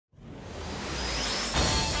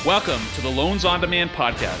Welcome to the Loans on Demand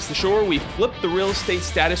podcast, the show where we flip the real estate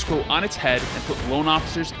status quo on its head and put loan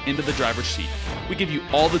officers into the driver's seat. We give you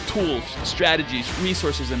all the tools, strategies,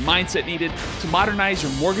 resources, and mindset needed to modernize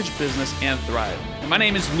your mortgage business and thrive. And my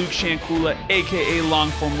name is Luke Shankula, aka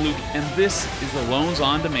Longform Luke, and this is the Loans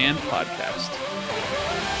on Demand podcast.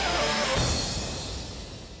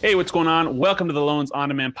 Hey, what's going on? Welcome to the Loans on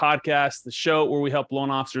Demand podcast, the show where we help loan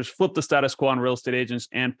officers flip the status quo on real estate agents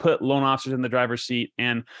and put loan officers in the driver's seat.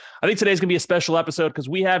 And I think today's going to be a special episode because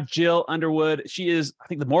we have Jill Underwood. She is, I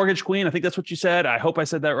think, the mortgage queen. I think that's what you said. I hope I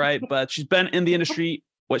said that right. But she's been in the industry,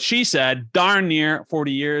 what she said, darn near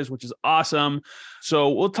 40 years, which is awesome. So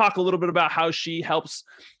we'll talk a little bit about how she helps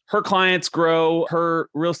her clients grow, her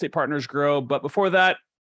real estate partners grow. But before that,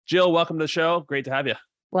 Jill, welcome to the show. Great to have you.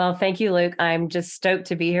 Well, thank you, Luke. I'm just stoked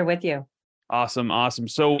to be here with you. Awesome.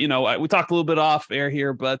 So, we talked a little bit off air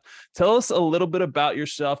here, but tell us a little bit about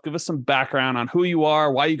yourself. Give us some background on who you are,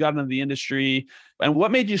 why you got into the industry, and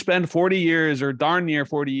what made you spend 40 years or darn near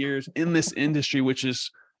 40 years in this industry, which is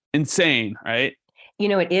insane, right?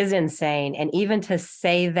 It is insane. And even to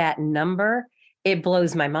say that number, it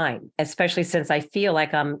blows my mind, especially since I feel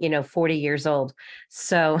like I'm, 40 years old.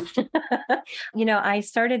 So, I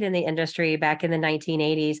started in the industry back in the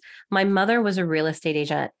 1980s. My mother was a real estate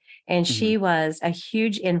agent, and she was a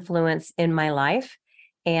huge influence in my life.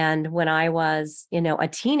 And when I was, a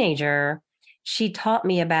teenager, she taught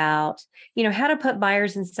me about, how to put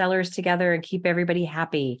buyers and sellers together and keep everybody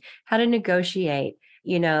happy, how to negotiate,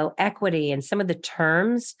 equity and some of the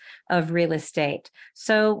terms of real estate.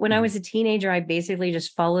 So when I was a teenager, I basically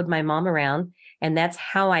just followed my mom around, and that's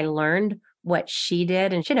how I learned what she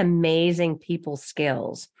did. And she had amazing people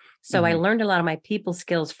skills. So I learned a lot of my people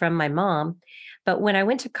skills from my mom. But when I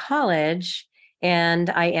went to college, and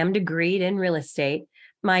I am degreed in real estate,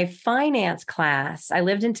 my finance class, I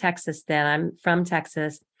lived in Texas then, I'm from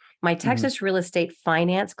Texas. My Texas real estate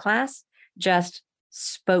finance class just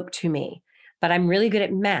spoke to me. But I'm really good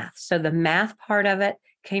at math. So the math part of it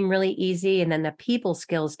came really easy. And then the people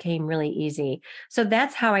skills came really easy. So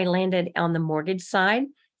that's how I landed on the mortgage side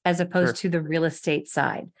as opposed to the real estate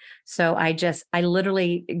side. So I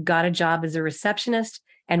literally got a job as a receptionist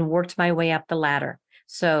and worked my way up the ladder.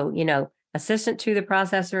 So, assistant to the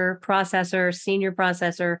processor, senior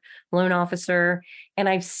processor, loan officer. And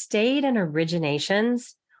I've stayed in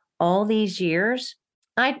originations all these years.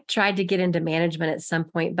 I tried to get into management at some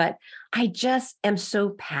point, but I just am so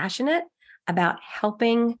passionate about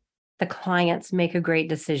helping the clients make a great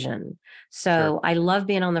decision. So I love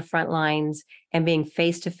being on the front lines and being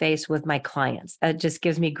face to face with my clients. That just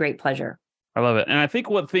gives me great pleasure. I love it. And I think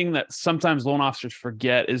one thing that sometimes loan officers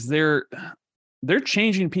forget is they're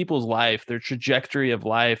changing people's life, their trajectory of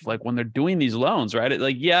life, like when they're doing these loans, right?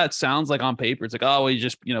 It sounds like on paper, it's like, oh, well, you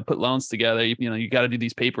just, put loans together, you got to do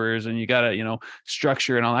these papers and you got to,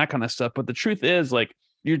 structure and all that kind of stuff. But the truth is, like,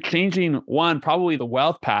 you're changing probably the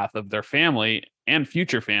wealth path of their family and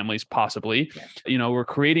future families, possibly. We're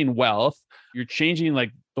creating wealth. You're changing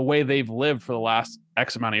like the way they've lived for the last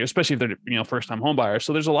X amount of years, especially if they're, first-time home buyers.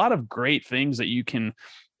 So there's a lot of great things that you can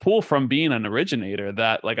pull from being an originator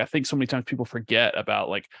that, like, I think so many times people forget about,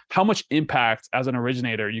 like, how much impact as an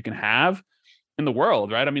originator you can have in the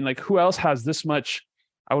world, right? I mean, like, who else has this much,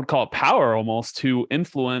 I would call it power almost, to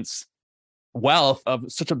influence wealth of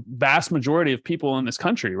such a vast majority of people in this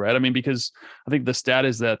country, right? I mean, because I think the stat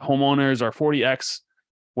is that homeowners are 40x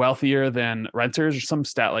wealthier than renters, or some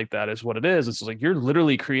stat like that is what it is. It's like you're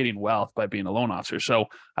literally creating wealth by being a loan officer. So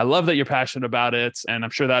I love that you're passionate about it. And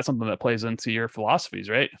I'm sure that's something that plays into your philosophies,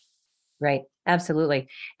 right? Right. Absolutely.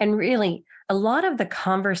 And really, a lot of the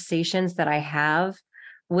conversations that I have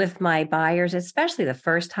with my buyers, especially the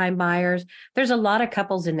first-time buyers, there's a lot of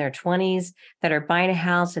couples in their 20s that are buying a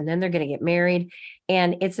house and then they're going to get married.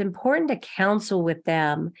 And it's important to counsel with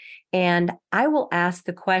them. And I will ask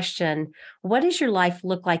the question, what does your life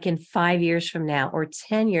look like in 5 years from now, or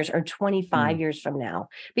 10 years, or 25 years from now?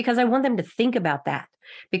 Because I want them to think about that.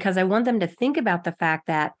 Because I want them to think about the fact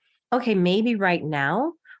that, okay, maybe right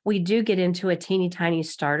now, we do get into a teeny tiny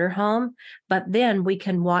starter home, but then we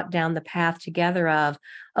can walk down the path together of,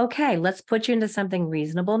 okay, let's put you into something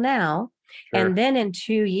reasonable now. Sure. And then in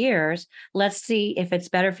 2 years, let's see if it's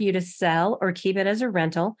better for you to sell or keep it as a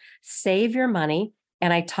rental, save your money.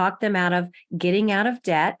 And I talk them out of getting out of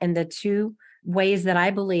debt. And the two ways that I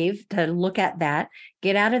believe to look at that,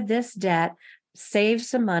 get out of this debt, save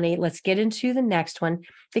some money. Let's get into the next one,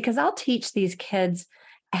 because I'll teach these kids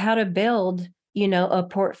how to build a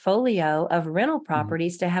portfolio of rental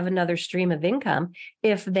properties to have another stream of income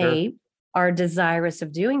if they are desirous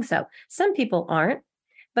of doing so. Some people aren't.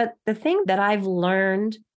 But the thing that I've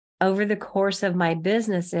learned over the course of my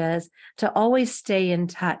business is to always stay in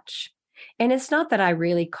touch. And it's not that I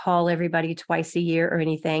really call everybody twice a year or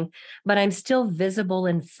anything, but I'm still visible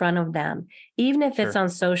in front of them. Even if it's Sure. on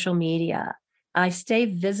social media, I stay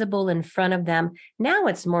visible in front of them. Now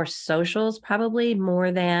it's more socials, probably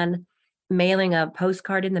more than mailing a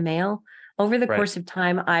postcard in the mail. Over the Right. course of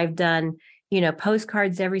time, I've done,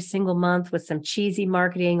 postcards every single month with some cheesy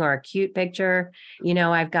marketing or a cute picture.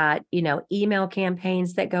 I've got, email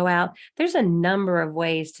campaigns that go out. There's a number of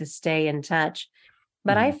ways to stay in touch.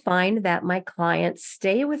 But I Mhm. find that my clients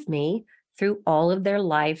stay with me through all of their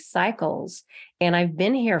life cycles, and I've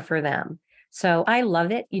been here for them. So I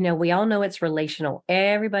love it. We all know it's relational.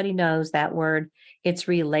 Everybody knows that word. It's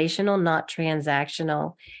relational, not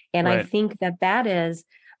transactional. And I Right. think that that is,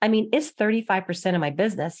 I mean, it's 35% of my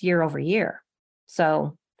business year over year.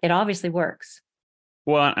 So it obviously works.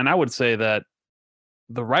 Well, and I would say that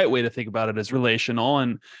the right way to think about it is relational,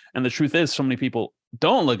 and the truth is so many people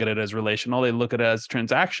don't look at it as relational. They look at it as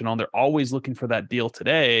transactional. They're always looking for that deal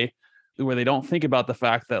today, where they don't think about the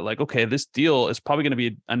fact that, like, okay, this deal is probably going to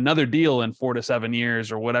be another deal in 4 to 7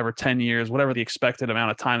 years or whatever, 10 years, whatever the expected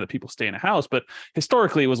amount of time that people stay in a house. But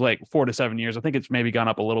historically it was like 4 to 7 years. I think it's maybe gone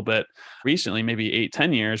up a little bit recently, maybe 8,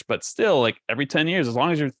 10 years, but still, like, every 10 years, as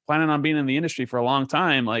long as you're planning on being in the industry for a long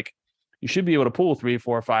time, like, you should be able to pull 3,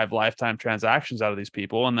 4, 5 lifetime transactions out of these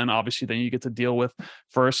people. And then obviously then you get to deal with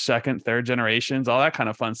first, second, third generations, all that kind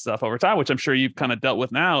of fun stuff over time, which I'm sure you've kind of dealt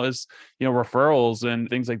with now, is, referrals and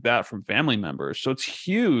things like that from family members. So it's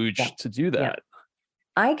Yeah. huge to do Yeah. that.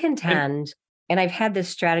 I And contend, and I've had this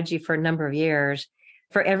strategy for a number of years.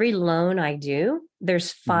 For every loan I do,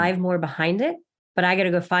 there's Mhm. five more behind it, but I got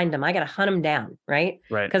to go find them. I got to hunt them down, right?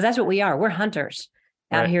 Right. Because that's what we are. We're hunters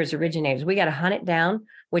out Right. here as originators. We got to hunt it down,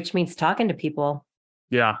 which means talking to people.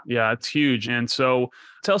 Yeah, yeah, it's huge. And so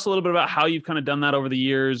tell us a little bit about how you've kind of done that over the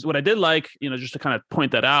years. What I did like, just to kind of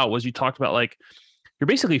point that out, was you talked about, like, you're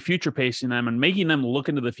basically future pacing them and making them look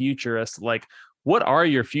into the future as to, like, what are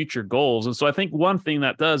your future goals? And so I think one thing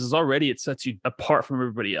that does is already it sets you apart from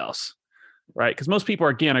everybody else, right? Because most people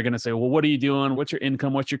are going to say, well, what are you doing? What's your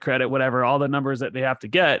income? What's your credit? Whatever, all the numbers that they have to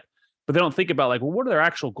get. But they don't think about, like, well, what are their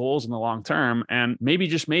actual goals in the long term? And maybe,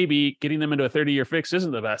 just maybe, getting them into a 30-year fix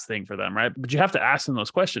isn't the best thing for them, right? But you have to ask them those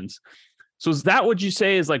questions. So is that what you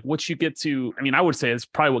say is, like, what you get to? I mean, I would say it's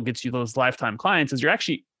probably what gets you those lifetime clients, is you're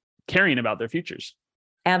actually caring about their futures.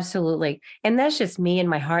 Absolutely. And that's just me in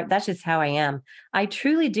my heart. That's just how I am. I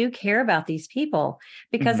truly do care about these people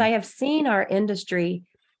because Hmm. I have seen our industry,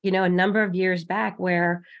 a number of years back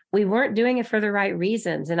where we weren't doing it for the right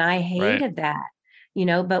reasons. And I Right. hated that,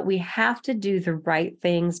 but we have to do the right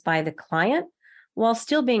things by the client while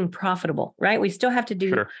still being profitable, right? We still have to do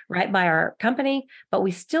Sure. right by our company, but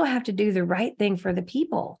we still have to do the right thing for the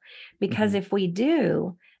people. Because Hmm. if we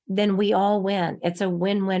do, then we all win. It's a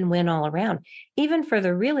win, win, win all around. Even for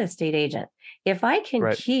the real estate agent, if I can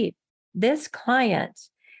Right. keep this client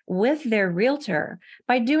with their realtor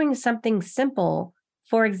by doing something simple,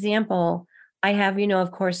 for example, I have,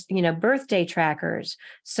 of course, birthday trackers.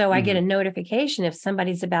 So I get Hmm. a notification if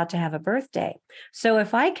somebody's about to have a birthday. So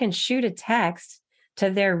if I can shoot a text to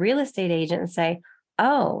their real estate agent and say,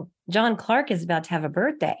 oh, John Clark is about to have a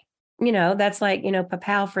birthday, that's like,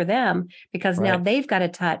 papow for them because now Right. they've got a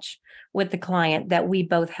touch with the client that we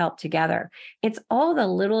both help together. It's all the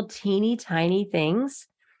little teeny tiny things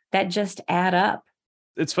that just add up.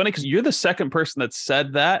 It's funny because you're the second person that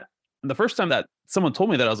said that. And the first time that someone told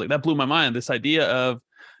me that, I was like, that blew my mind. This idea of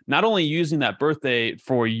not only using that birthday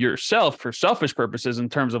for yourself for selfish purposes in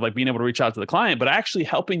terms of, like, being able to reach out to the client, but actually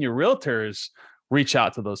helping your realtors reach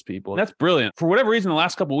out to those people. That's brilliant. For whatever reason, the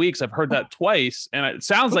last couple of weeks, I've heard that twice. And it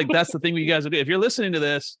sounds like that's the thing you guys will do. If you're listening to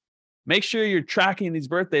this, make sure you're tracking these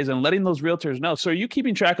birthdays and letting those realtors know. So are you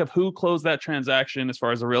keeping track of who closed that transaction as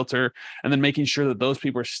far as the realtor, and then making sure that those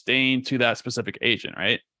people are staying to that specific agent,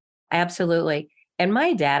 right? Absolutely. And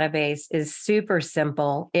my database is super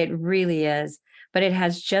simple. It really is, but it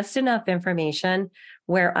has just enough information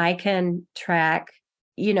where I can track,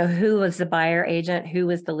 who was the buyer agent, who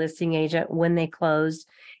was the listing agent, when they closed,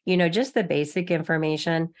 just the basic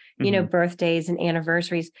information, Hmm. birthdays and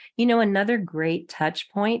anniversaries. Another great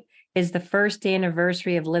touch point is the first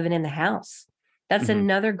anniversary of living in the house. That's Hmm.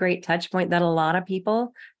 another great touch point that a lot of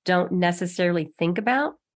people don't necessarily think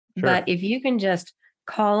about. Sure. But if you can just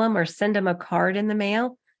call them or send them a card in the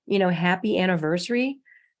mail, happy anniversary.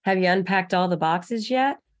 Have you unpacked all the boxes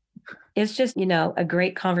yet? It's just, a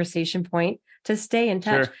great conversation point to stay in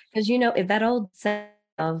touch. Sure. Because, if that old saying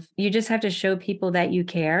of you just have to show people that you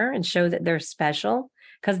care and show that they're special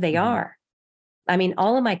because they Hmm. are. I mean,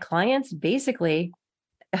 all of my clients basically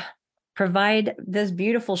provide this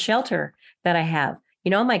beautiful shelter that I have.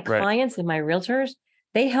 My Right. clients and my realtors,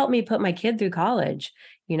 they help me put my kid through college.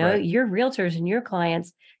 Right. Your realtors and your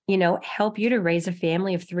clients, help you to raise a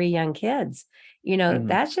family of 3 young kids. Mhm.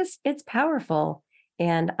 That's just, it's powerful.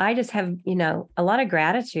 And I just have, a lot of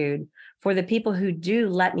gratitude for the people who do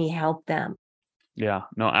let me help them. Yeah,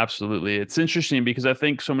 no, absolutely. It's interesting because I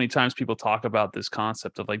think so many times people talk about this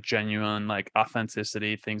concept of like genuine, like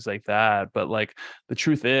authenticity, things like that. But like the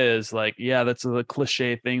truth is, like, yeah, that's the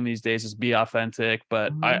cliche thing these days is be authentic.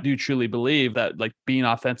 But I Mhm. do truly believe that like being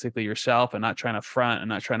authentically yourself and not trying to front and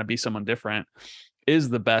not trying to be someone different is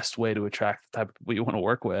the best way to attract the type of people you want to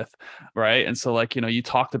work with, right? And so like, you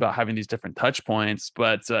talked about having these different touch points,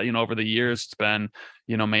 but over the years it's been,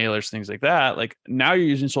 mailers, things like that. Like now you're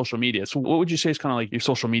using social media. So what would you say is kind of like your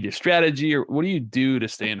social media strategy, or what do you do to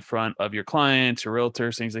stay in front of your clients, your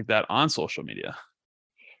realtors, things like that on social media?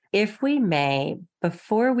 If we may,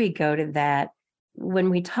 before we go to that,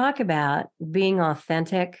 when we talk about being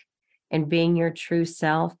authentic and being your true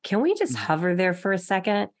self, can we just Mhm. hover there for a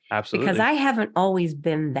second? Because Absolutely. I haven't always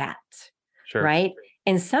been that, Sure. right?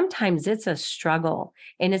 And sometimes it's a struggle.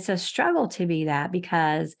 And it's a struggle to be that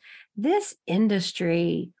because this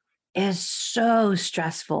industry is so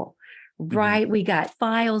stressful, Hmm. right? We got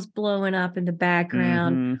files blowing up in the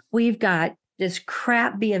background. Hmm. We've got this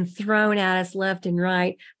crap being thrown at us left and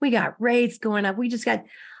right. We got rates going up. We just got,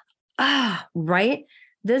 right?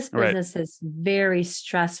 This Right. business is very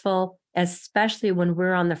stressful, especially when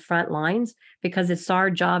we're on the front lines, because it's our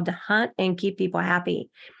job to hunt and keep people happy.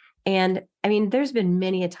 And I mean, there's been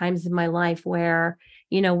many a times in my life where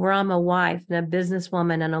I'm a wife and a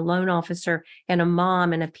businesswoman and a loan officer and a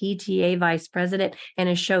mom and a PTA vice president and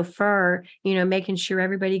a chauffeur, making sure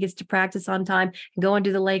everybody gets to practice on time, going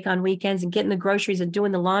to the lake on weekends and getting the groceries and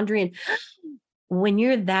doing the laundry. And when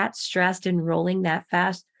you're that stressed and rolling that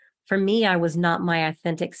fast, for me, I was not my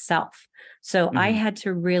authentic self. So I Hmm. had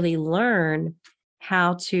to really learn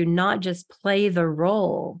how to not just play the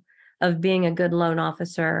role of being a good loan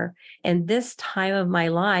officer. And this time of my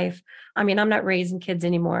life, I mean, I'm not raising kids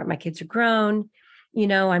anymore. My kids are grown.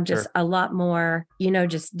 I'm just Sure. a lot more,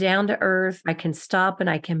 just down to earth. I can stop and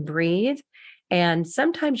I can breathe. And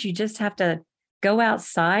sometimes you just have to go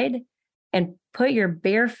outside and put your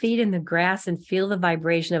bare feet in the grass and feel the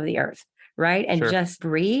vibration of the earth, right? And Sure. just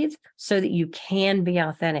breathe so that you can be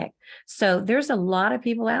authentic. So there's a lot of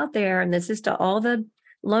people out there, and this is to all the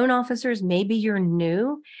loan officers. Maybe you're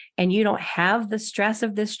new and you don't have the stress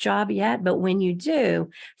of this job yet, but when you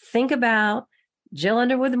do, think about Jill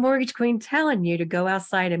Underwood, the Mortgage Queen, telling you to go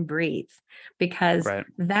outside and breathe, because Right.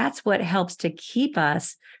 that's what helps to keep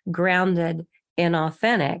us grounded and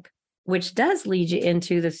authentic, which does lead you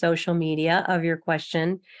into the social media of your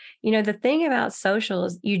question. The thing about social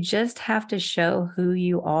is you just have to show who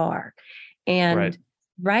you are. Right. And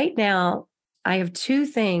right now, I have two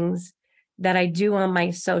things that I do on my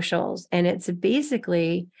socials. And it's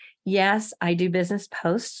basically, yes, I do business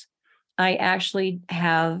posts. I actually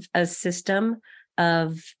have a system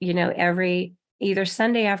of, every either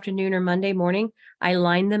Sunday afternoon or Monday morning, I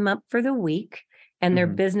line them up for the week, and they're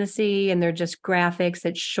Hmm. businessy and they're just graphics.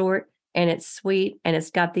 It's short and it's sweet and it's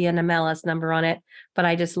got the NMLS number on it, but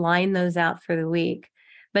I just line those out for the week.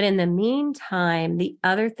 But in the meantime, the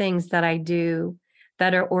other things that I do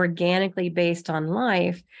that are organically based on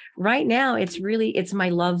life, right now it's my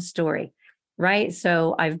love story, right?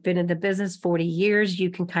 So I've been in the business 40 years. You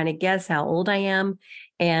can kind of guess how old I am.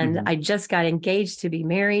 And Hmm. I just got engaged to be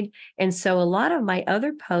married. And so a lot of my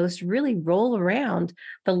other posts really roll around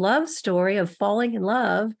the love story of falling in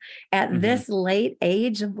love at Hmm. this late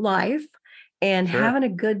age of life and Sure. having a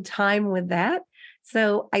good time with that.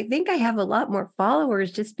 So I think I have a lot more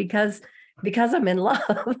followers just because I'm in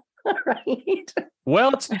love, right?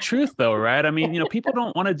 Well, it's the truth though, right? I mean, people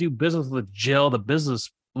don't want to do business with Jill, the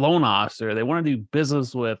business loan officer. They want to do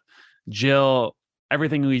business with Jill,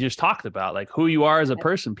 everything we just talked about, like who you are as a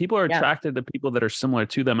person. People are Yeah. attracted to people that are similar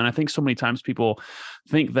to them. And I think so many times people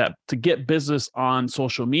think that to get business on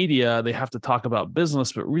social media, they have to talk about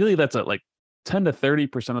business, but really that's at like 10 to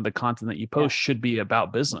 30% of the content that you Yeah. post should be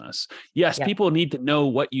about business. Yes, Yeah. people need to know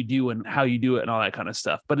what you do and how you do it and all that kind of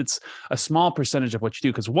stuff, but it's a small percentage of what you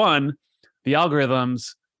do. Because one, the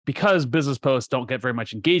algorithms, because business posts don't get very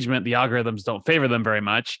much engagement, the algorithms don't favor them very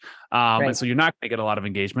much. And Right. so you're not going to get a lot of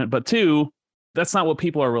engagement. But two, that's not what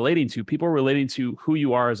people are relating to. People are relating to who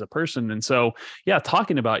you are as a person. And so, yeah,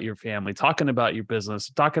 talking about your family, talking about your business,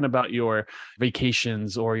 talking about your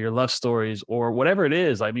vacations or your love stories or whatever it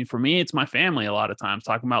is. I mean, for me, it's my family a lot of times,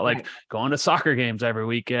 talking about like Right. going to soccer games every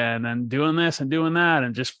weekend and doing this and doing that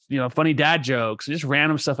and just, funny dad jokes, just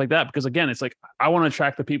random stuff like that. Because again, it's like I want to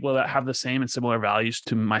attract the people that have the same and similar values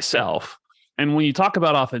to myself. And when you talk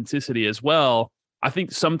about authenticity as well, I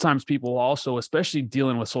think sometimes people also, especially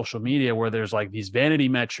dealing with social media, where there's like these vanity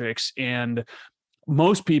metrics, and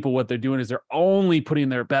most people, what they're doing is they're only putting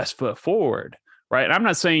their best foot forward. Right. And I'm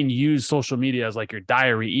not saying use social media as like your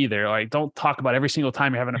diary either. Like, don't talk about every single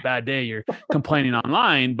time you're having a bad day, you're complaining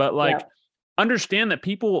online, but like, Yeah. understand that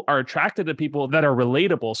people are attracted to people that are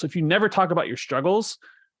relatable. So if you never talk about your struggles,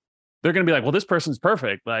 they're going to be like, well, this person's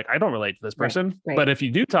perfect. Like, I don't relate to this Right. person. Right. But if you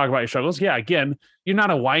do talk about your struggles, yeah, again, you're not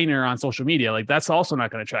a whiner on social media. Like, that's also not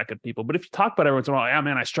going to attract good people. But if you talk about it every once in a while, yeah,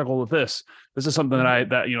 man, I struggle with this. This is something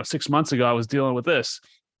that 6 months ago I was dealing with this.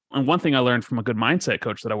 And one thing I learned from a good mindset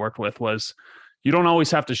coach that I worked with was you don't always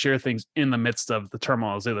have to share things in the midst of the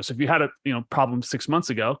turmoil as either. So if you had a problem 6 months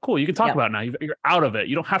ago, cool, you can talk about it now. You're out of it.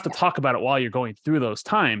 You don't have to talk about it while you're going through those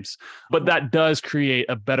times. But that does create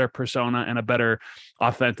a better persona and a better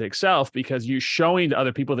authentic self, because you're showing to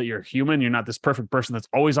other people that you're human. You're not this perfect person that's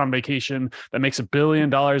always on vacation, that makes $1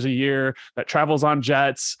 billion a year, that travels on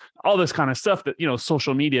jets, all this kind of stuff that,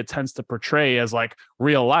 social media tends to portray as like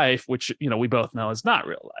real life, which, we both know is not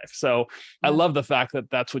real life. So I love the fact that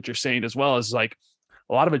that's what you're saying as well, is like,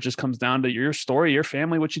 a lot of it just comes down to your story, your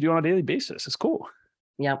family, what you do on a daily basis. It's cool.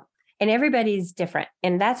 Yep. And everybody's different.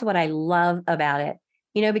 And that's what I love about it,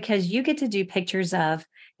 because you get to do pictures of,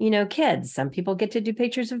 kids. Some people get to do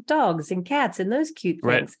pictures of dogs and cats and those cute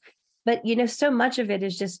things. But, so much of it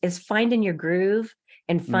is finding your groove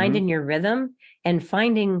and finding your rhythm and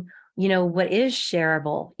finding, what is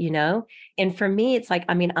shareable, And for me, it's like,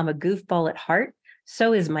 I'm a goofball at heart.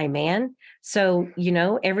 So is my man. So,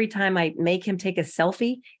 every time I make him take a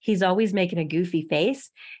selfie, he's always making a goofy face.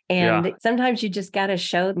 And sometimes you just got to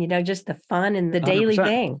show, just the fun and the daily 100%.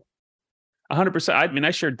 thing. 100%. I mean,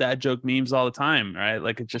 I share dad joke memes all the time, right?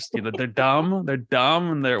 Like, it's just, they're dumb,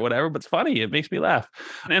 and they're whatever, but it's funny. It makes me laugh.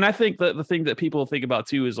 And I think that the thing that people think about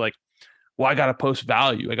too is like, well, I got to post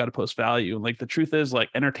value. And like, the truth is, like,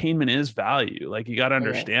 entertainment is value. Like, you got to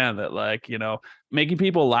understand that, like, making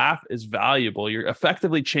people laugh is valuable. You're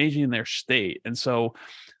effectively changing their state. And so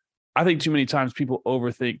I think too many times people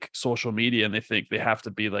overthink social media and they think they have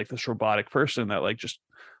to be like this robotic person that like, just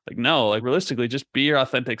like, no, like, realistically, just be your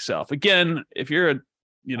authentic self. Again, if you're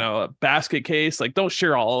a basket case, like, don't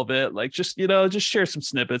share all of it. Like, just share some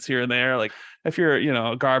snippets here and there. Like, if you're,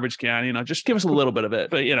 a garbage can, just give us a little bit of it.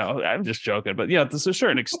 But, I'm just joking. But yeah, to a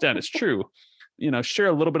certain extent, it's true. Share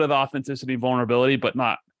a little bit of the authenticity, vulnerability, but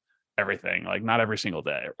not everything, like not every single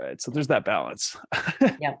day. Right. So there's that balance.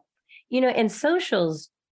 Yeah. And socials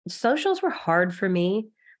were hard for me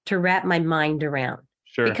to wrap my mind around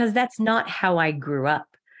Sure. because that's not how I grew up.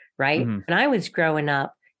 Right. Mhm. When I was growing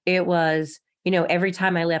up, it was, every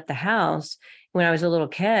time I left the house when I was a little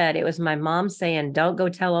kid, it was my mom saying, don't go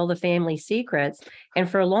tell all the family secrets. And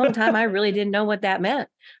for a long time, I really didn't know what that meant,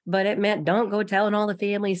 but it meant don't go telling all the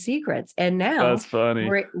family secrets. And now That's funny.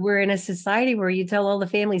 we're in a society where you tell all the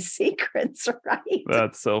family secrets, right?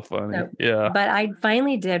 That's so funny. So, Yeah. but I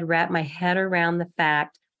finally did wrap my head around the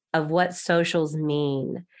fact of what socials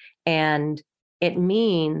mean. And it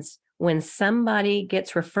means when somebody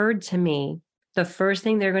gets referred to me, the first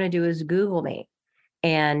thing they're going to do is Google me.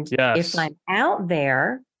 And if I'm out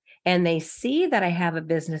there and they see that I have a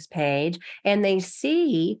business page and they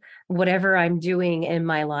see whatever I'm doing in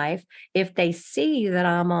my life, if they see that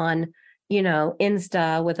I'm on,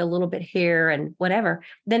 Insta with a little bit here and whatever,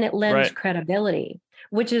 then it lends credibility,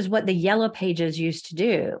 which is what the Yellow Pages used to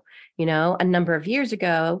do. A number of years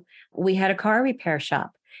ago, we had a car repair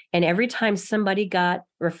shop. And every time somebody got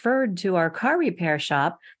referred to our car repair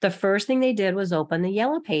shop, the first thing they did was open the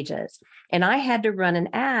Yellow Pages. And I had to run an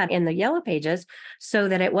ad in the Yellow Pages so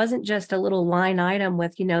that it wasn't just a little line item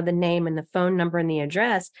with, the name and the phone number and the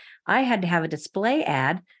address. I had to have a display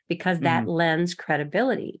ad because that lends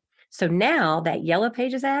credibility. So now that Yellow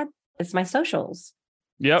Pages ad, it's my socials.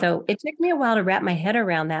 Yep. So it took me a while to wrap my head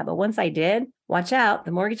around that. But once I did, watch out,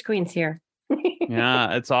 the mortgage queen's here.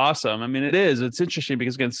 Yeah, it's awesome. I mean, it is. It's interesting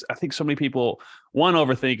because, again, I think so many people, one,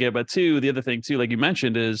 overthink it, but two, the other thing too, like you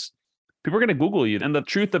mentioned, is people are going to Google you. And the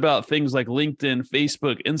truth about things like LinkedIn,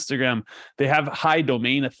 Facebook, Instagram, they have high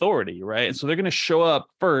domain authority, right? And so they're going to show up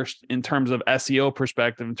first in terms of SEO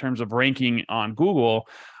perspective, in terms of ranking on Google,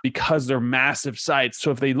 because they're massive sites.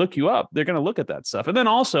 So if they look you up, they're going to look at that stuff. And then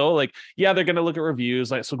also, like, yeah, they're going to look at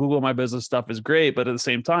reviews. Like, so Google My Business stuff is great, but at the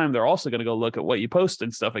same time, they're also going to go look at what you post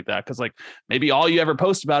and stuff like that. Cause like maybe all you ever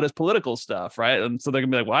post about is political stuff, right? And so they're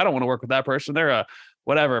gonna be like, well, I don't want to work with that person. They're a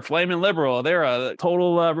whatever, flaming liberal. They're a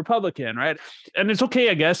total Republican, right? And it's okay,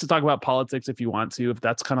 I guess, to talk about politics if you want to, if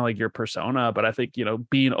that's kind of like your persona. But I think,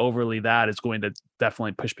 being overly that is going to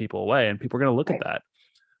definitely push people away, and people are going to look at that.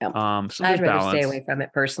 Yep. So I'd there's rather balance. stay away from it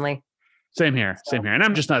personally. Same here. And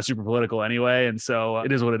I'm just not super political anyway. And so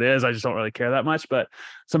it is what it is. I just don't really care that much, but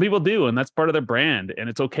some people do. And that's part of their brand. And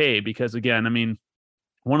it's okay because, again, I mean,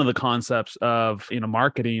 one of the concepts of,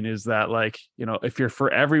 marketing is that, like, if you're for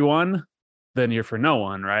everyone, then you're for no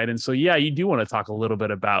one, right? And so, yeah, you do want to talk a little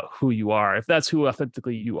bit about who you are, if that's who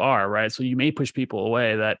authentically you are, right? So you may push people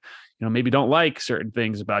away that, maybe don't like certain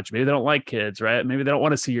things about you. Maybe they don't like kids, right? Maybe they don't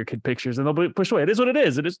want to see your kid pictures, and they'll be pushed away. It is what it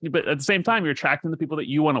is. It is, but at the same time, you're attracting the people that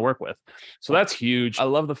you want to work with. So that's huge. I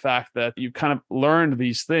love the fact that you kind of learned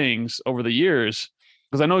these things over the years,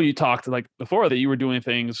 because I know you talked like before that you were doing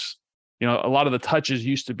things, a lot of the touches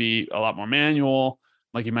used to be a lot more manual.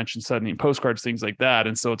 Like you mentioned, sending postcards, things like that.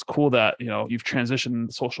 And so it's cool that, you've transitioned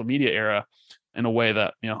the social media era in a way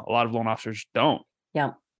that, a lot of loan officers don't.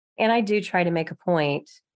 Yeah. And I do try to make a point,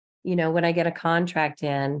 when I get a contract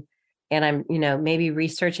in and I'm, maybe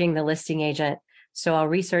researching the listing agent. So I'll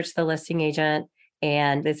research the listing agent,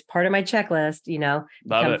 and it's part of my checklist,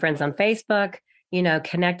 become friends on Facebook,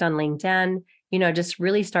 connect on LinkedIn, just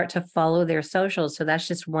really start to follow their socials. So that's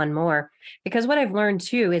just one more. Because what I've learned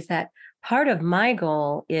too is that part of my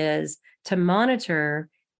goal is to monitor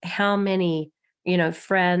how many,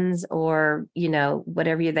 friends or,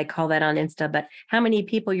 whatever they call that on Insta, but how many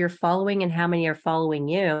people you're following and how many are following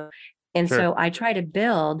you. And Sure. So I try to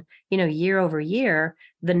build, year over year,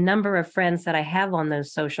 the number of friends that I have on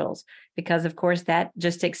those socials, because of course that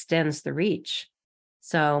just extends the reach.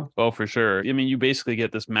 So. Oh, for sure. I mean, you basically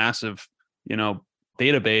get this massive,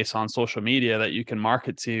 database on social media that you can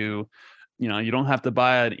market to. You don't have to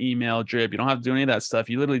buy an email drip. You don't have to do any of that stuff.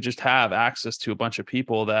 You literally just have access to a bunch of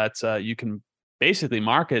people that you can basically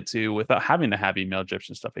market to without having to have email drips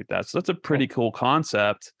and stuff like that. So that's a pretty cool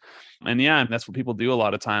concept. And yeah, that's what people do a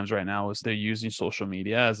lot of times right now is they're using social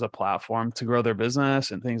media as a platform to grow their business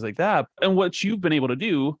and things like that. And what you've been able to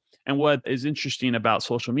do, and what is interesting about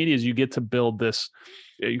social media, is you get to build this.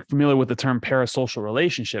 You're familiar with the term parasocial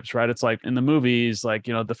relationships, right? It's like in the movies, like,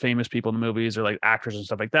 the famous people in the movies are like actors and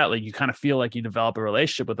stuff like that. Like you kind of feel like you develop a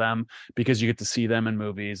relationship with them because you get to see them in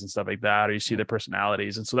movies and stuff like that, or you see their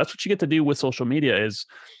personalities. And so that's what you get to do with social media, is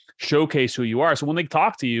showcase who you are. So when they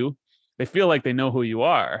talk to you, they feel like they know who you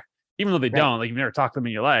are, even though they don't. Like you've never talked to them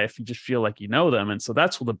in your life. You just feel like you know them. And so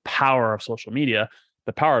that's the power of social media,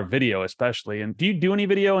 the power of video, especially. And do you do any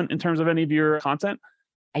video in terms of any of your content?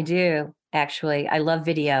 I do, actually. I love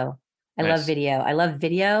video. I love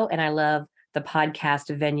video, and I love the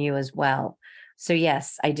podcast venue as well. So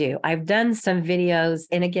yes, I do. I've done some videos,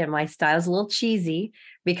 and again, my style's a little cheesy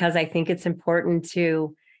because I think it's important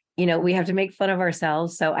to, we have to make fun of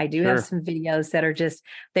ourselves. So I do have some videos that are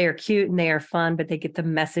they are cute and they are fun, but they get the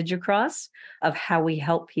message across of how we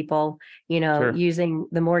help people, using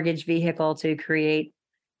the mortgage vehicle to create,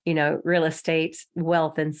 real estate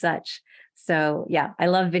wealth and such. So yeah, I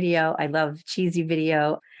love video. I love cheesy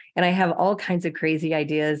video. And I have all kinds of crazy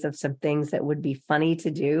ideas of some things that would be funny to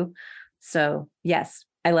do. So yes,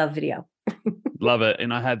 I love video. Love it.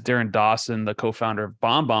 And I had Darren Dawson, the co-founder of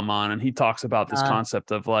BombBomb, on, and he talks about this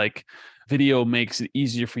concept of like video makes it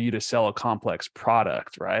easier for you to sell a complex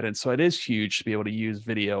product, right? And so it is huge to be able to use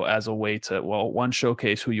video as a way to, well, one,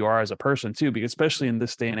 showcase who you are as a person too, because especially in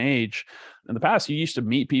this day and age, in the past, you used to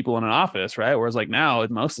meet people in an office, right? Whereas like now,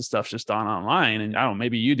 most of the stuff's just done online. And I don't know,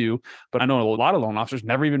 maybe you do, but I know a lot of loan officers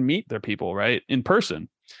never even meet their people, right, in person.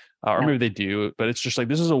 Or maybe they do, but it's just like,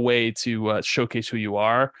 this is a way to showcase who you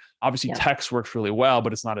are. Obviously, text works really well,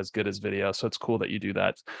 but it's not as good as video. So it's cool that you do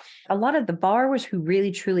that. A lot of the borrowers who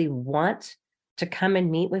really, truly want to come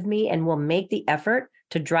and meet with me and will make the effort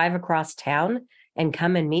to drive across town and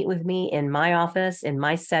come and meet with me in my office, in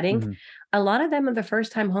my setting, a lot of them are the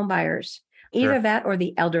first-time home buyers, either that or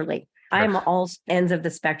the elderly. I'm all ends of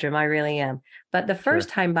the spectrum. I really am. But the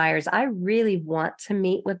first-time buyers, I really want to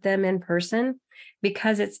meet with them in person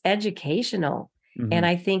because it's educational. And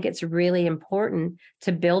I think it's really important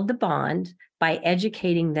to build the bond by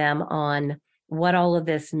educating them on what all of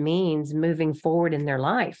this means moving forward in their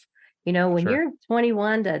life. When you're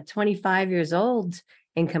 21 to 25 years old,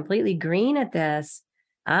 and completely green at this,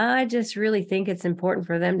 I just really think it's important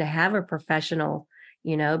for them to have a professional,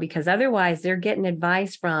 because otherwise they're getting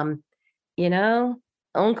advice from, you know,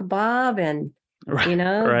 Uncle Bob and, Right.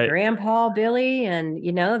 Right. Grandpa Billy. And,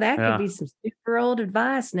 that could Yeah. be some super old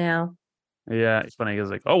advice now. Yeah, it's funny because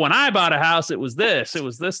like, oh, when I bought a house, it was this, da,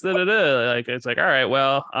 da, da. Like it's like, all right,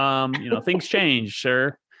 well, things change,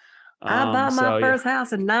 sure. I bought my So yeah, first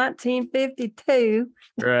house in 1952.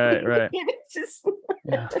 right, right, It's just,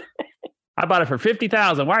 yeah. I bought it for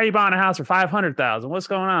 50,000. Why are you buying a house for 500,000? What's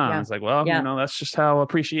going on? yeah, It's like, well, yeah, that's just how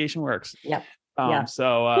appreciation works. yeah, yeah.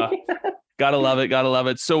 So gotta love it, gotta love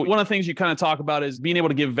it. So one of the things you kind of talk about is being able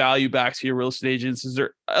to give value back to your real estate agents. Is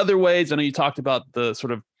there other ways? I know you talked about the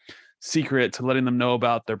sort of secret to letting them know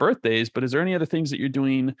about their birthdays, but is there any other things that you're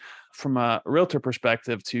doing from a realtor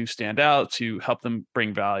perspective to stand out, to help them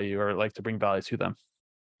bring value or like to bring value to them?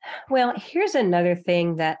 Well, here's another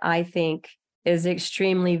thing that I think is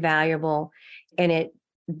extremely valuable, and it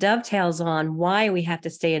dovetails on why we have to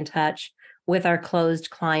stay in touch with our closed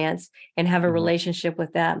clients and have a Mhm. relationship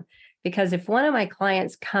with them. Because if one of my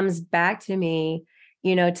clients comes back to me,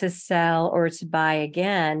 to sell or to buy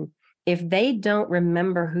again, if they don't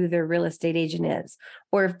remember who their real estate agent is,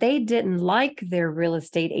 or if they didn't like their real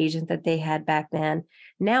estate agent that they had back then,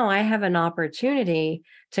 now I have an opportunity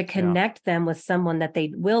to Yeah, connect them with someone that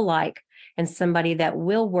they will like and somebody that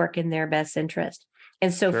will work in their best interest.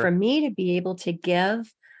 And so for sure. me to be able to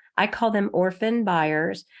give, I call them orphan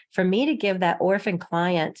buyers, for me to give that orphan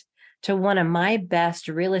client to one of my best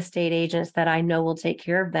real estate agents that I know will take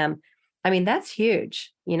care of them. I mean, that's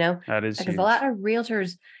huge, That is because a lot huge. of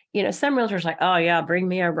realtors, some realtors like, oh, yeah, bring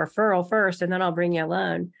me a referral first and then I'll bring you a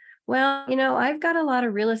loan. Well, I've got a lot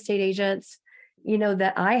of real estate agents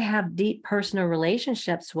that I have deep personal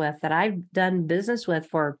relationships with that I've done business with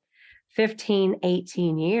for 15,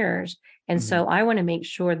 18 years. And Mhm. so I want to make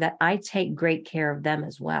sure that I take great care of them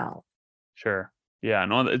as well. Sure. Yeah,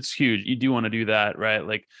 no, it's huge. You do want to do that, right?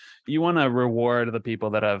 Like you want to reward the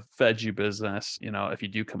people that have fed you business, if you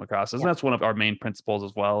do come across this. And Yep. that's one of our main principles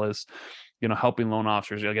as well is, helping loan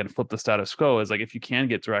officers again flip the status quo is like if you can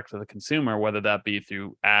get direct to the consumer, whether that be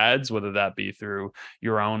through ads, whether that be through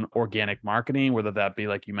your own organic marketing, whether that be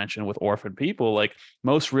like you mentioned with orphan people, like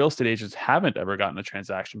most real estate agents haven't ever gotten a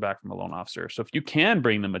transaction back from a loan officer. So if you can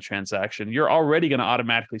bring them a transaction, you're already going to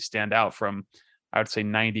automatically stand out from I would say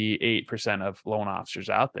 98% of loan officers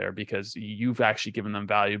out there because you've actually given them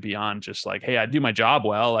value beyond just like, hey, I do my job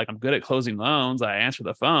well. Like I'm good at closing loans. I answer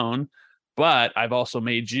the phone, but I've also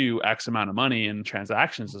made you X amount of money in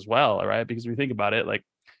transactions as well. Right. Because if we think about it, like,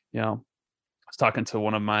 I was talking to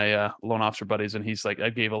one of my loan officer buddies and he's like, I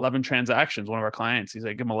gave 11 transactions. One of our clients, he's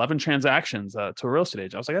like, give him 11 transactions to a real estate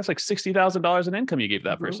agent. I was like, that's like $60,000 in income you gave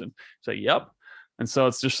that Mhm. person. He's like, yep. And so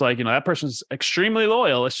it's just like, that person's extremely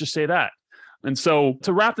loyal. Let's just say that. And so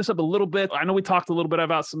to wrap this up a little bit, I know we talked a little bit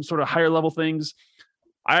about some sort of higher level things.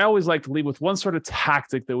 I always like to leave with one sort of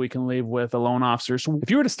tactic that we can leave with a loan officer. So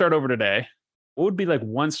if you were to start over today, what would be like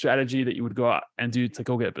one strategy that you would go out and do to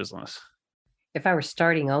go get business? If I were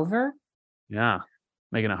starting over, Yeah.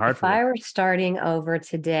 Making it hard if for you. I were starting over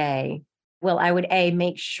today, well, I would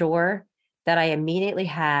make sure that I immediately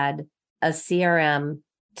had a CRM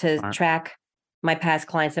to Smart. track my past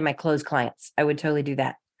clients and my closed clients. I would totally do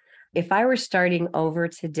that. If I were starting over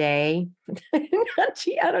today,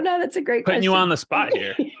 gee, I don't know. That's a great Putting you question. on the spot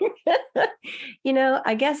here.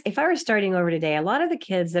 I guess if I were starting over today, a lot of the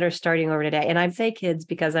kids that are starting over today, and I'd say kids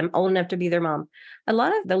because I'm old enough to be their mom, a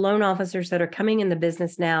lot of the loan officers that are coming in the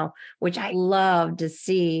business now, which I love to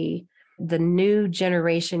see the new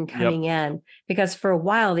generation Yep. coming in, because for a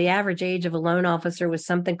while, the average age of a loan officer was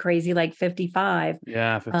something crazy like 55.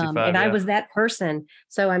 Yeah. 55. And I Yeah. was that person.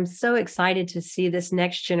 So I'm so excited to see this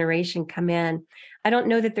next generation come in. I don't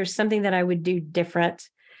know that there's something that I would do different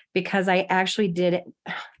because I actually did it.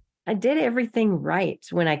 I did everything right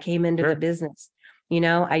when I came into the Sure. business.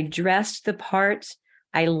 I dressed the part.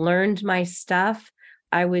 I learned my stuff.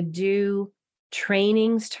 I would do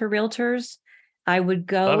trainings to realtors. I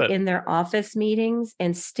would Love go it. in their office meetings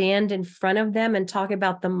and stand in front of them and talk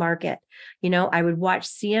about the market. I would watch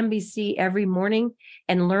CNBC every morning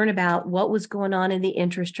and learn about what was going on in the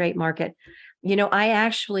interest rate market. I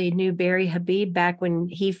actually knew Barry Habib back when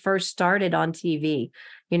he first started on TV.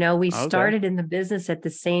 We Okay. started in the business at the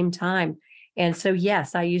same time. And so,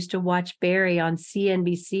 yes, I used to watch Barry on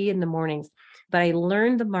CNBC in the mornings, but I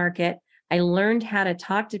learned the market. I learned how to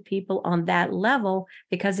talk to people on that level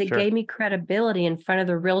because it Sure. gave me credibility in front of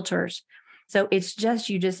the realtors. So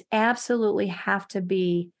you just absolutely have to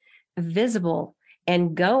be visible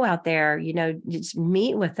and go out there, just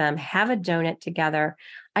meet with them, have a donut together.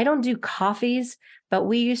 I don't do coffees, but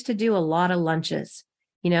we used to do a lot of lunches,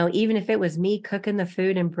 even if it was me cooking the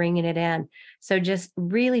food and bringing it in. So just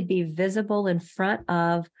really be visible in front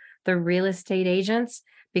of the real estate agents,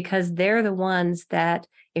 because they're the ones that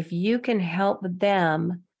if you can help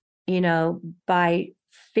them, by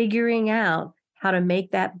figuring out how to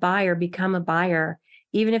make that buyer become a buyer,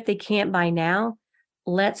 even if they can't buy now,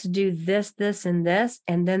 let's do this, this, and this.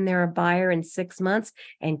 And then they're a buyer in 6 months,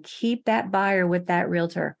 and keep that buyer with that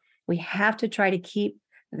realtor. We have to try to keep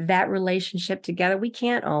that relationship together. We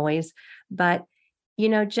can't always, but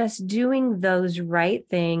just doing those right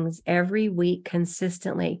things every week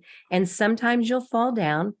consistently. And sometimes you'll fall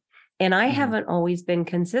down. And I haven't always been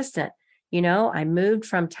consistent. I moved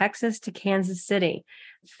from Texas to Kansas City,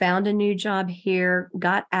 found a new job here,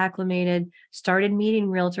 got acclimated, started meeting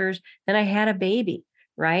realtors. Then I had a baby,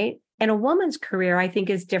 right? And a woman's career, I think,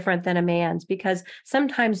 is different than a man's, because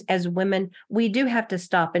sometimes as women, we do have to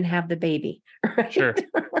stop and have the baby. Right? Sure.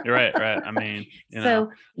 You're right. Right. I mean,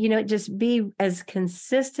 just be as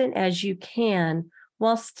consistent as you can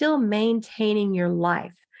while still maintaining your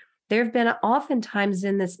life. There have been oftentimes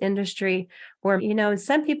in this industry where,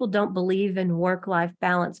 some people don't believe in work-life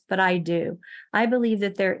balance, but I do. I believe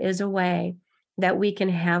that there is a way that we can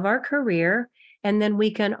have our career, and then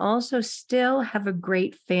we can also still have a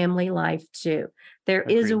great family life too. There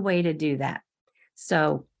is a way to do that.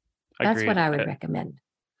 So that's what I would recommend.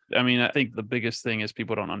 I mean, I think the biggest thing is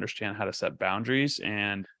people don't understand how to set boundaries,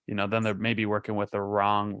 and, then they're maybe working with the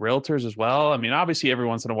wrong realtors as well. I mean, obviously every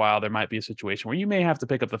once in a while, there might be a situation where you may have to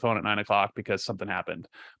pick up the phone at 9:00 because something happened.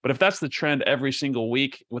 But if that's the trend every single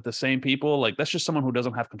week with the same people, like that's just someone who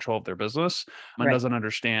doesn't have control of their business and doesn't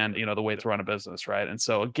understand, the way to run a business. Right. And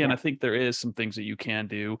so again, I think there is some things that you can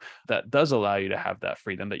do that does allow you to have that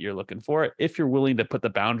freedom that you're looking for, if you're willing to put the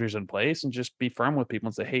boundaries in place and just be firm with people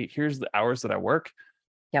and say, hey, here's the hours that I work.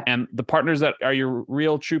 Yep. And the partners that are your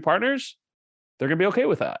real true partners, they're going to be okay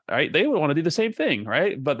with that, right? They would want to do the same thing,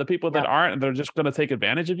 right? But the people that aren't, they're just going to take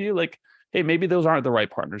advantage of you. Like, hey, maybe those aren't the right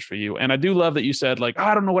partners for you. And I do love that you said, like,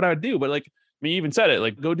 I don't know what I would do, but like, you even said it,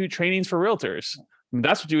 like, go do trainings for realtors. I mean,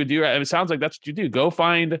 that's what you would do. Right? It sounds like that's what you do. Go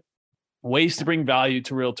find ways to bring value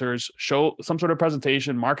to realtors, show some sort of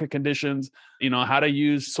presentation, market conditions, how to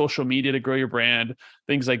use social media to grow your brand,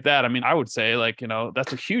 things like that. I mean, I would say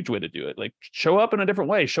that's a huge way to do it. Like, show up in a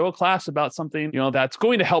different way, show a class about something, that's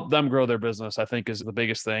going to help them grow their business. I think is the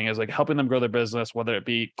biggest thing, is like helping them grow their business, whether it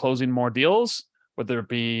be closing more deals, whether it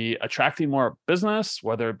be attracting more business,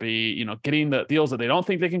 whether it be, getting the deals that they don't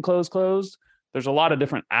think they can close. There's a lot of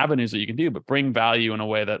different avenues that you can do, but bring value in a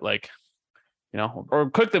way that or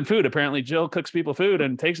cook them food. Apparently Jill cooks people food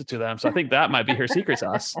and takes it to them. So I think that might be her secret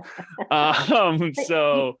sauce.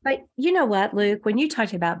 But you know what, Luke, when you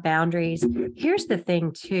talked about boundaries, here's the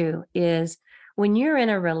thing too, is when you're in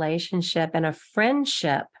a relationship and a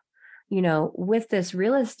friendship, with this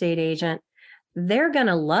real estate agent, they're going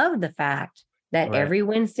to love the fact that every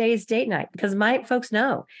Wednesday is date night, because my folks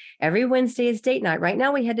know every Wednesday is date night. Right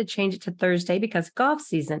now we had to change it to Thursday because of golf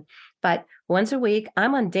season, but once a week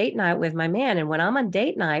I'm on date night with my man. And when I'm on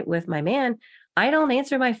date night with my man, I don't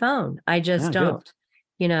answer my phone. I just don't,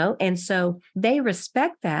 and so they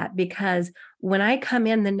respect that, because when I come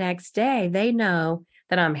in the next day, they know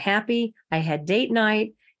that I'm happy. I had date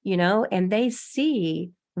night, and they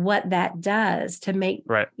see what that does to make,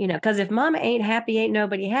 because if mama ain't happy, ain't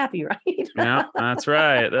nobody happy, right? Yeah, that's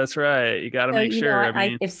right. That's right. You got to make sure. I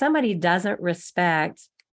mean, if somebody doesn't respect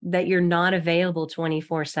that you're not available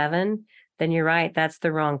 24/7, then you're right. That's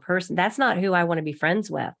the wrong person. That's not who I want to be friends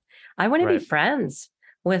with. I want to be friends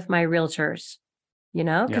with my realtors,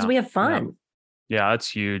 because we have fun. Yeah, that's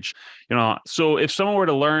huge. So if someone were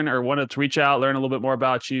to learn or wanted to reach out, learn a little bit more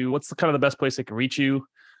about you, what's the kind of the best place they can reach you?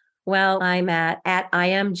 Well, I'm at I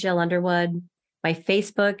am Jill Underwood. My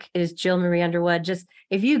Facebook is Jill Marie Underwood. Just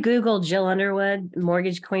if you Google Jill Underwood,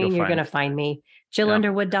 Mortgage Queen, you're going to find me.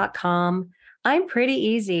 JillUnderwood.com. I'm pretty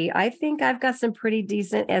easy. I think I've got some pretty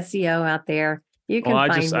decent SEO out there. You can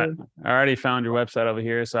find me. I already found your website over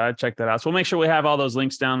here, so I checked that out. So we'll make sure we have all those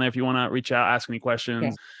links down there if you want to reach out, ask any questions.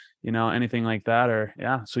 Okay. Anything like that,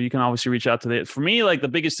 so you can obviously reach out to for me, like the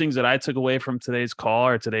biggest things that I took away from today's call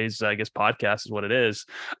or today's, I guess, podcast is what it is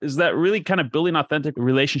that really kind of building authentic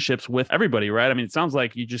relationships with everybody, right? I mean, it sounds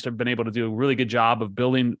like you just have been able to do a really good job of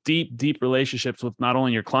building deep relationships with not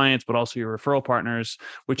only your clients, but also your referral partners,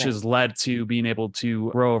 which has led to being able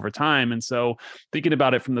to grow over time. And so thinking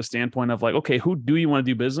about it from the standpoint of like, okay, who do you want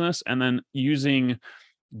to do business? And then using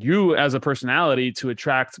you as a personality to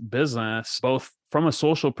attract business, both from a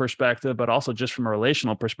social perspective, but also just from a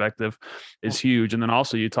relational perspective is huge. And then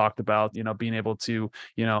also you talked about, being able to,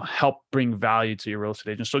 help bring value to your real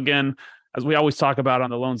estate agent. So again, as we always talk about on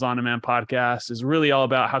the Loans on Demand podcast, is really all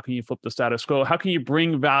about how can you flip the status quo? How can you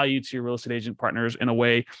bring value to your real estate agent partners in a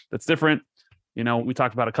way that's different? We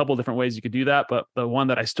talked about a couple of different ways you could do that, but the one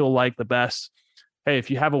that I still like the best, hey, if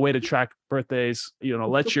you have a way to track birthdays,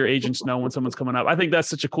 let your agents know when someone's coming up. I think that's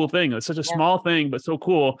such a cool thing. It's such a small thing, but so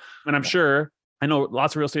cool. And I know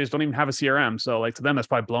lots of real estate agents don't even have a CRM. So like to them, that's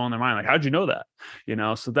probably blowing their mind. Like, how'd you know that?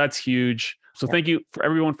 So that's huge. So thank you for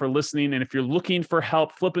everyone for listening. And if you're looking for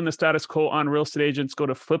help flipping the status quo on real estate agents, go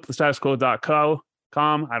to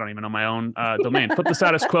flipthestatusquo.com. I don't even know my own domain,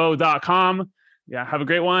 flipthestatusquo.com. Yeah, have a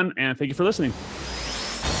great one. And thank you for listening.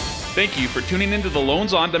 Thank you for tuning into the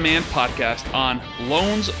Loans on Demand podcast on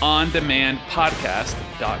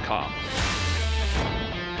loansondemandpodcast.com.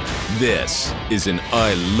 This is an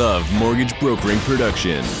I Love Mortgage Brokering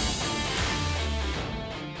production.